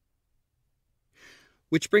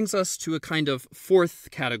 Which brings us to a kind of fourth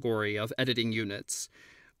category of editing units,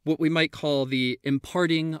 what we might call the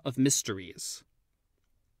imparting of mysteries.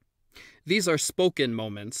 These are spoken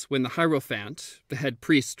moments when the Hierophant, the head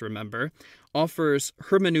priest, remember, offers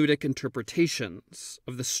hermeneutic interpretations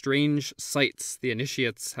of the strange sights the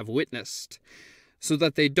initiates have witnessed, so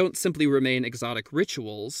that they don't simply remain exotic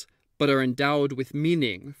rituals, but are endowed with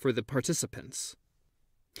meaning for the participants.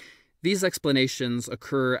 These explanations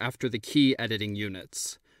occur after the key editing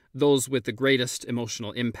units, those with the greatest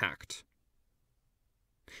emotional impact.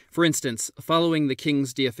 For instance, following the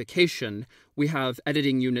king's deification, we have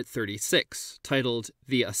editing unit 36, titled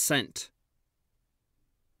The Ascent.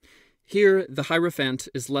 Here, the Hierophant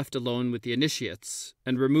is left alone with the initiates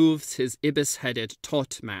and removes his ibis-headed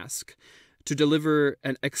Tot mask to deliver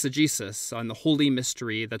an exegesis on the holy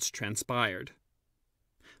mystery that's transpired.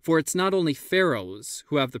 For it's not only pharaohs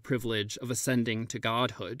who have the privilege of ascending to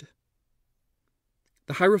godhood.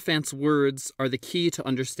 The Hierophant's words are the key to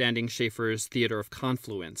understanding Schafer's theater of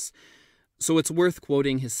confluence, so it's worth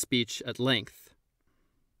quoting his speech at length.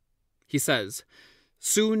 He says,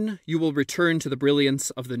 "Soon you will return to the brilliance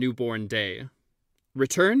of the newborn day.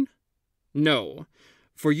 Return? No,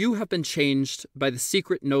 for you have been changed by the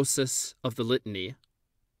secret gnosis of the litany.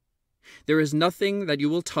 There is nothing that you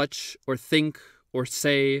will touch or think or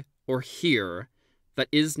say or hear that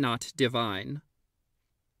is not divine.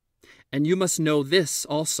 And you must know this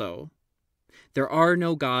also: there are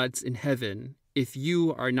no gods in heaven if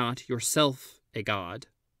you are not yourself a god.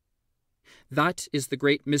 That is the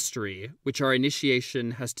great mystery which our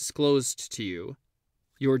initiation has disclosed to you,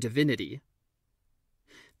 your divinity.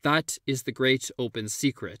 That is the great open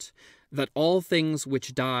secret, that all things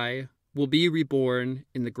which die will be reborn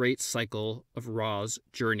in the great cycle of Ra's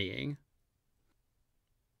journeying.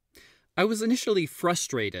 I was initially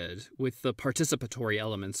frustrated with the participatory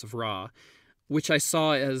elements of Ra, which I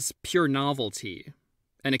saw as pure novelty,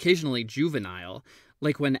 and occasionally juvenile,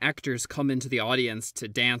 like when actors come into the audience to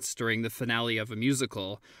dance during the finale of a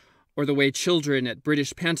musical, or the way children at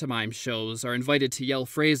British pantomime shows are invited to yell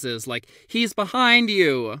phrases like, "He's behind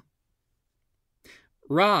you!"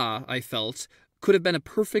 Ra, I felt, could have been a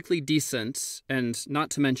perfectly decent, and not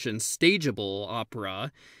to mention stageable,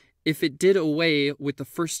 opera if it did away with the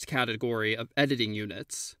first category of editing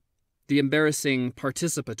units, the embarrassing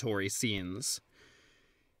participatory scenes.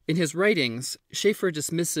 In his writings, Schafer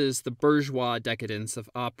dismisses the bourgeois decadence of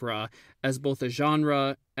opera as both a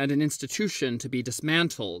genre and an institution to be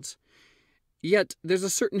dismantled. Yet there's a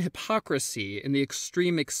certain hypocrisy in the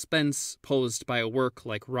extreme expense posed by a work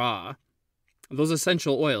like Ra. Those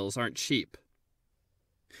essential oils aren't cheap.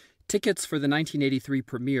 Tickets for the 1983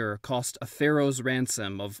 premiere cost a pharaoh's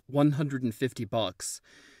ransom of $150,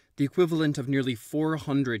 the equivalent of nearly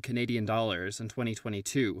 400 Canadian dollars in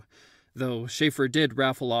 2022, though Schafer did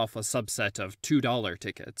raffle off a subset of $2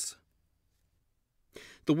 tickets.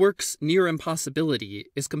 The work's near impossibility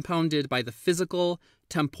is compounded by the physical,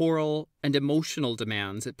 temporal, and emotional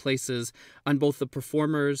demands it places on both the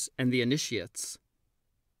performers and the initiates.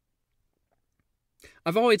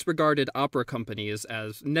 I've always regarded opera companies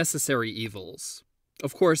as necessary evils.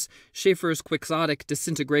 Of course, Schafer's quixotic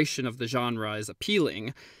disintegration of the genre is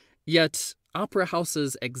appealing, yet opera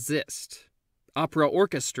houses exist. Opera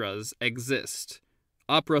orchestras exist.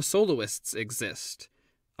 Opera soloists exist.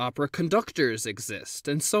 Opera conductors exist,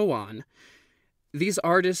 and so on. These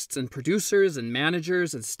artists and producers and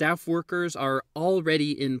managers and staff workers are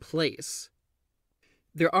already in place.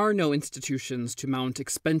 There are no institutions to mount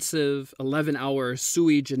expensive, 11-hour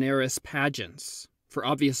sui generis pageants, for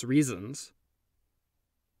obvious reasons.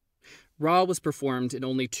 Ra was performed in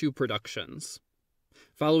only 2 productions.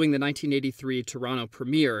 Following the 1983 Toronto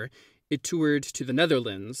premiere, it toured to the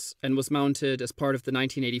Netherlands and was mounted as part of the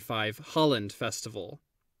 1985 Holland Festival.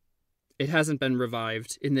 It hasn't been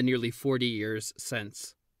revived in the nearly 40 years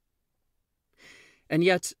since. And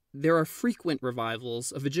yet, there are frequent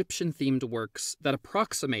revivals of Egyptian-themed works that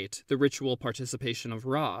approximate the ritual participation of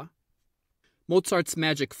Ra. Mozart's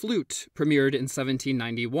Magic Flute premiered in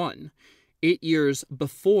 1791, 8 years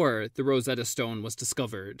before the Rosetta Stone was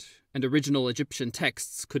discovered and original Egyptian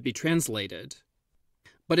texts could be translated.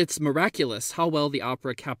 But it's miraculous how well the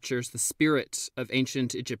opera captures the spirit of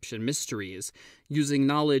ancient Egyptian mysteries, using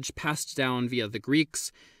knowledge passed down via the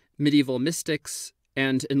Greeks, medieval mystics,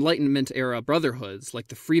 and Enlightenment-era brotherhoods like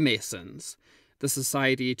the Freemasons, the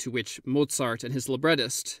society to which Mozart and his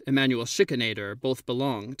librettist, Emanuel Schikaneder, both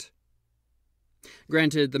belonged.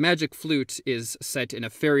 Granted, the Magic Flute is set in a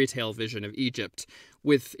fairy tale vision of Egypt,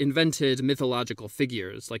 with invented mythological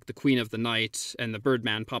figures like the Queen of the Night and the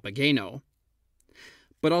Birdman Papageno.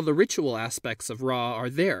 But all the ritual aspects of Ra are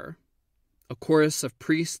there. A chorus of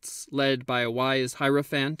priests led by a wise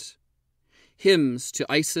hierophant, hymns to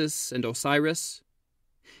Isis and Osiris,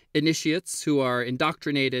 initiates who are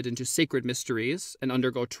indoctrinated into sacred mysteries and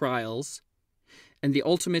undergo trials, and the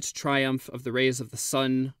ultimate triumph of the rays of the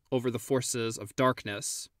sun over the forces of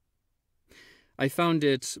darkness. I found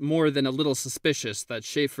it more than a little suspicious that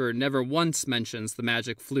Schafer never once mentions the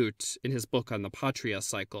Magic Flute in his book on the Patria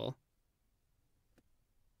cycle.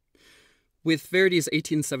 With Verdi's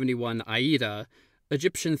 1871 Aida,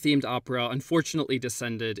 Egyptian-themed opera unfortunately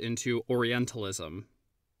descended into Orientalism.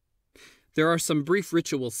 There are some brief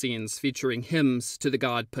ritual scenes featuring hymns to the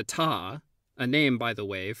god Ptah, a name, by the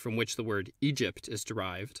way, from which the word Egypt is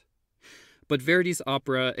derived. But Verdi's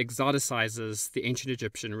opera exoticizes the ancient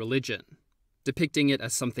Egyptian religion, depicting it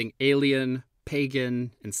as something alien,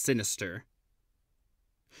 pagan, and sinister.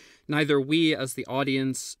 Neither we as the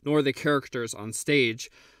audience nor the characters on stage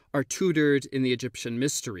are tutored in the Egyptian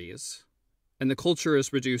mysteries, and the culture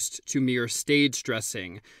is reduced to mere stage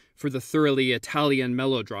dressing for the thoroughly Italian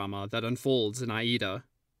melodrama that unfolds in Aida.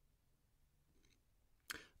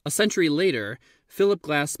 A century later, Philip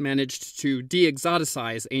Glass managed to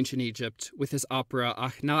de-exoticize ancient Egypt with his opera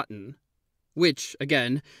Akhnaten, which,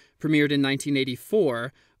 again, premiered in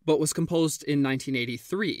 1984, but was composed in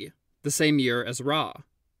 1983, the same year as Ra.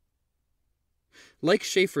 Like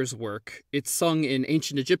Schafer's work, it's sung in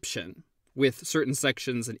ancient Egyptian, with certain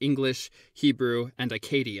sections in English, Hebrew, and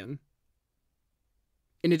Akkadian.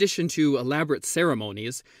 In addition to elaborate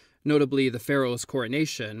ceremonies, notably the pharaoh's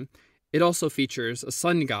coronation, it also features a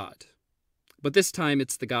sun god. But this time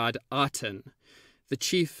it's the god Akhnaten, the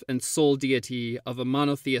chief and sole deity of a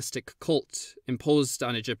monotheistic cult imposed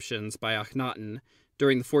on Egyptians by Akhnaten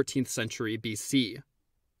during the 14th century BC.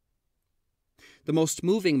 The most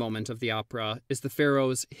moving moment of the opera is the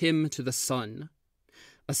pharaoh's hymn to the sun,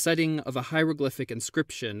 a setting of a hieroglyphic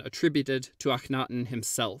inscription attributed to Akhnaten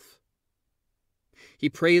himself. He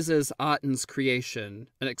praises Aten's creation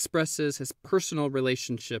and expresses his personal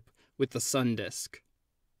relationship with the sun disk.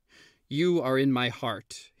 "You are in my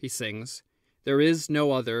heart," he sings. "There is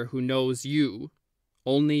no other who knows you,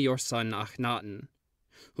 only your son Akhnaten,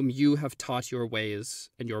 whom you have taught your ways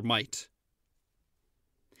and your might."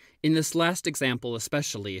 In this last example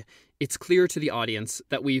especially, it's clear to the audience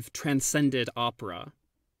that we've transcended opera.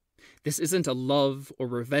 This isn't a love or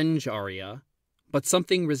revenge aria, but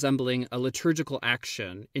something resembling a liturgical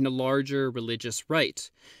action in a larger religious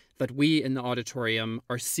rite that we in the auditorium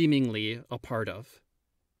are seemingly a part of.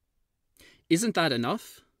 Isn't that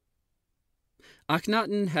enough?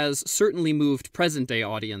 Akhnaten has certainly moved present-day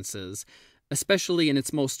audiences, especially in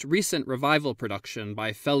its most recent revival production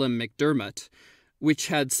by Phelim McDermott, which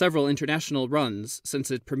had several international runs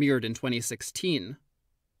since it premiered in 2016.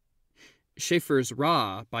 Schafer's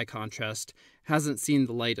Ra, by contrast, hasn't seen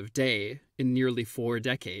the light of day in nearly 4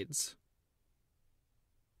 decades.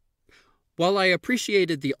 While I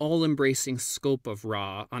appreciated the all-embracing scope of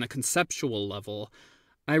Ra on a conceptual level,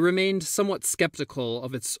 I remained somewhat skeptical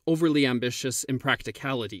of its overly ambitious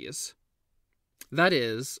impracticalities. That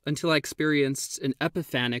is, until I experienced an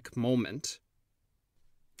epiphanic moment.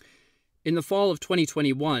 In the fall of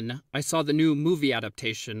 2021, I saw the new movie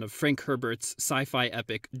adaptation of Frank Herbert's sci-fi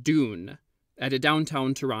epic Dune at a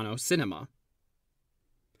downtown Toronto cinema.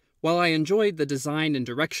 While I enjoyed the design and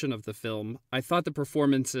direction of the film, I thought the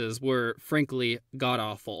performances were, frankly,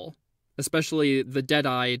 god-awful, especially the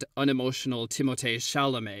dead-eyed, unemotional Timothée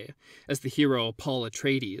Chalamet as the hero Paul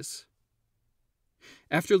Atreides.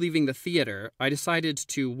 After leaving the theater, I decided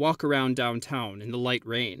to walk around downtown in the light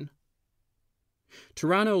rain.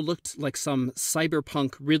 Toronto looked like some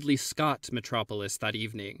cyberpunk Ridley Scott metropolis that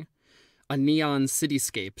evening, a neon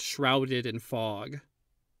cityscape shrouded in fog.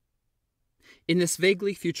 In this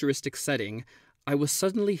vaguely futuristic setting, I was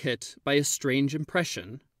suddenly hit by a strange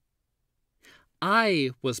impression.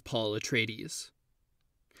 I was Paul Atreides.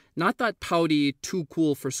 Not that pouty,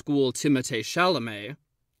 too-cool-for-school Timothée Chalamet.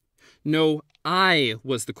 No, I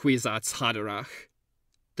was the Kwisatz Haderach,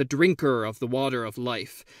 the drinker of the water of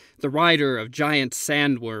life, the rider of giant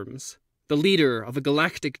sandworms, the leader of a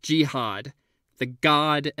galactic jihad, the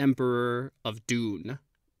God Emperor of Dune.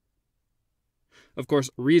 Of course,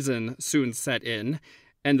 reason soon set in,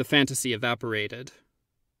 and the fantasy evaporated.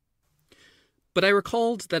 But I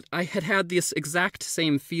recalled that I had had this exact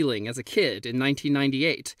same feeling as a kid in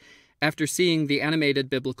 1998, after seeing the animated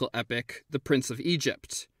biblical epic The Prince of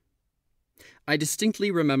Egypt. I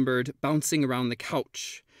distinctly remembered bouncing around the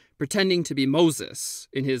couch, pretending to be Moses,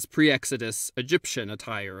 in his pre-Exodus Egyptian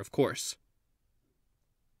attire, of course.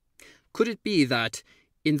 Could it be that,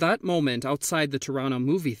 in that moment outside the Toronto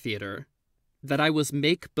movie theater, that I was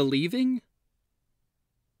make-believing?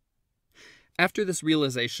 After this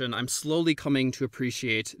realization, I'm slowly coming to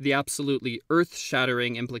appreciate the absolutely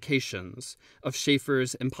earth-shattering implications of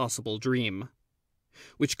Schafer's Impossible Dream,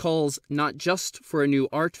 which calls not just for a new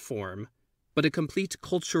art form, but a complete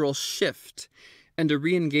cultural shift and a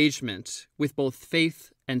re-engagement with both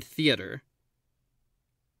faith and theater.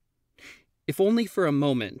 If only for a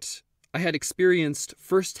moment, I had experienced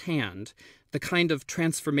firsthand the kind of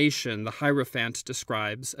transformation the Hierophant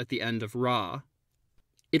describes at the end of Ra.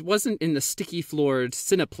 It wasn't in the sticky-floored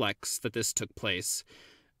Cineplex that this took place.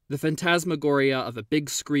 The phantasmagoria of a big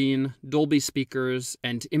screen, Dolby speakers,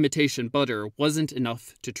 and imitation butter wasn't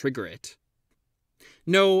enough to trigger it.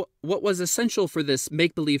 No, what was essential for this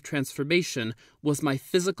make-believe transformation was my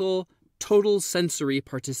physical, total sensory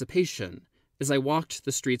participation as I walked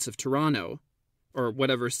the streets of Toronto, or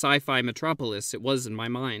whatever sci-fi metropolis it was in my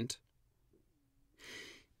mind.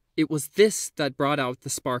 It was this that brought out the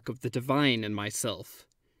spark of the divine in myself,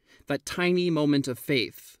 that tiny moment of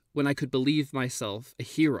faith when I could believe myself a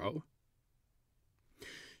hero.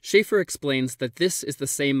 Schafer explains that this is the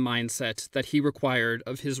same mindset that he required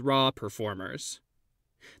of his Ra performers,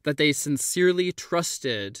 that they sincerely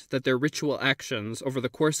trusted that their ritual actions over the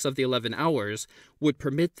course of the 11 hours would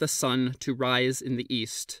permit the sun to rise in the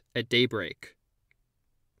east at daybreak.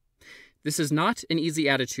 This is not an easy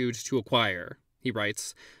attitude to acquire, he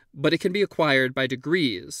writes, but it can be acquired by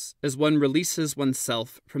degrees as one releases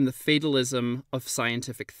oneself from the fatalism of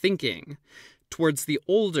scientific thinking towards the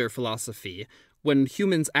older philosophy when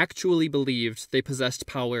humans actually believed they possessed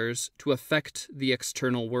powers to affect the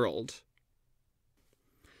external world.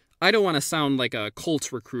 I don't want to sound like a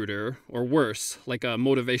cult recruiter, or worse, like a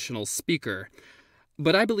motivational speaker,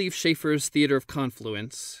 but I believe Schafer's theater of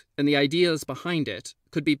confluence and the ideas behind it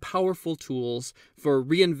could be powerful tools for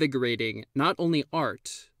reinvigorating not only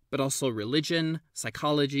art, but also religion,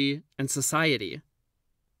 psychology, and society.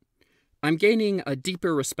 I'm gaining a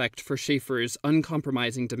deeper respect for Schafer's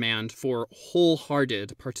uncompromising demand for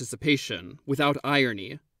wholehearted participation without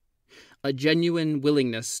irony, a genuine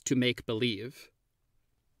willingness to make believe.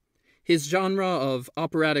 His genre of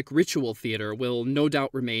operatic ritual theater will no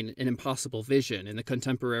doubt remain an impossible vision in the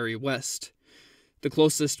contemporary West. The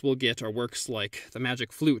closest we'll get are works like The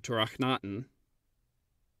Magic Flute or Akhnaten.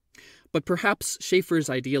 But perhaps Schafer's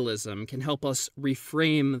idealism can help us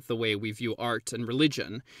reframe the way we view art and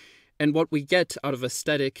religion, and what we get out of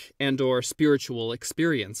aesthetic and/or spiritual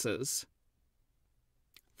experiences.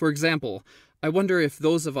 For example, I wonder if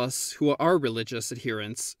those of us who are religious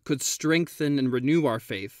adherents could strengthen and renew our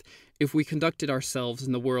faith if we conducted ourselves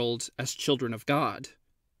in the world as children of God.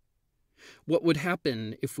 What would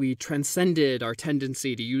happen if we transcended our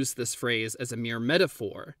tendency to use this phrase as a mere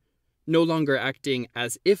metaphor, no longer acting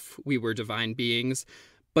as if we were divine beings,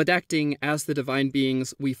 but acting as the divine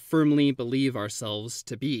beings we firmly believe ourselves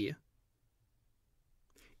to be?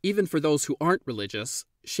 Even for those who aren't religious,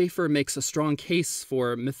 Schafer makes a strong case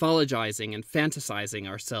for mythologizing and fantasizing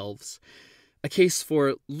ourselves, a case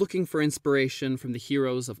for looking for inspiration from the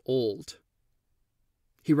heroes of old.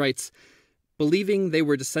 He writes, believing they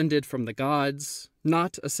were descended from the gods,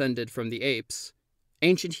 not ascended from the apes,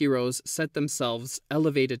 ancient heroes set themselves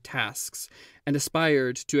elevated tasks and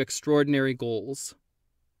aspired to extraordinary goals.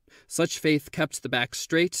 Such faith kept the back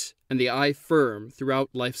straight and the eye firm throughout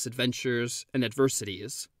life's adventures and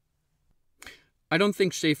adversities. I don't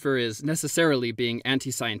think Schafer is necessarily being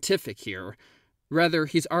anti-scientific here. Rather,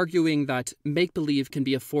 he's arguing that make-believe can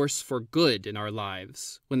be a force for good in our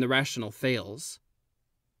lives when the rational fails.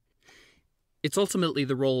 It's ultimately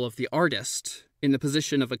the role of the artist, in the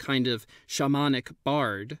position of a kind of shamanic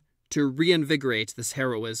bard, to reinvigorate this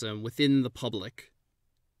heroism within the public.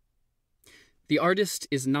 The artist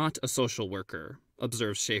is not a social worker,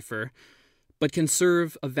 observes Schafer, but can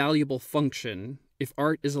serve a valuable function if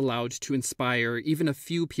art is allowed to inspire even a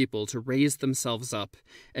few people to raise themselves up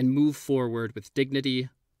and move forward with dignity,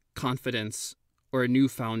 confidence, or a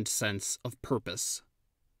newfound sense of purpose.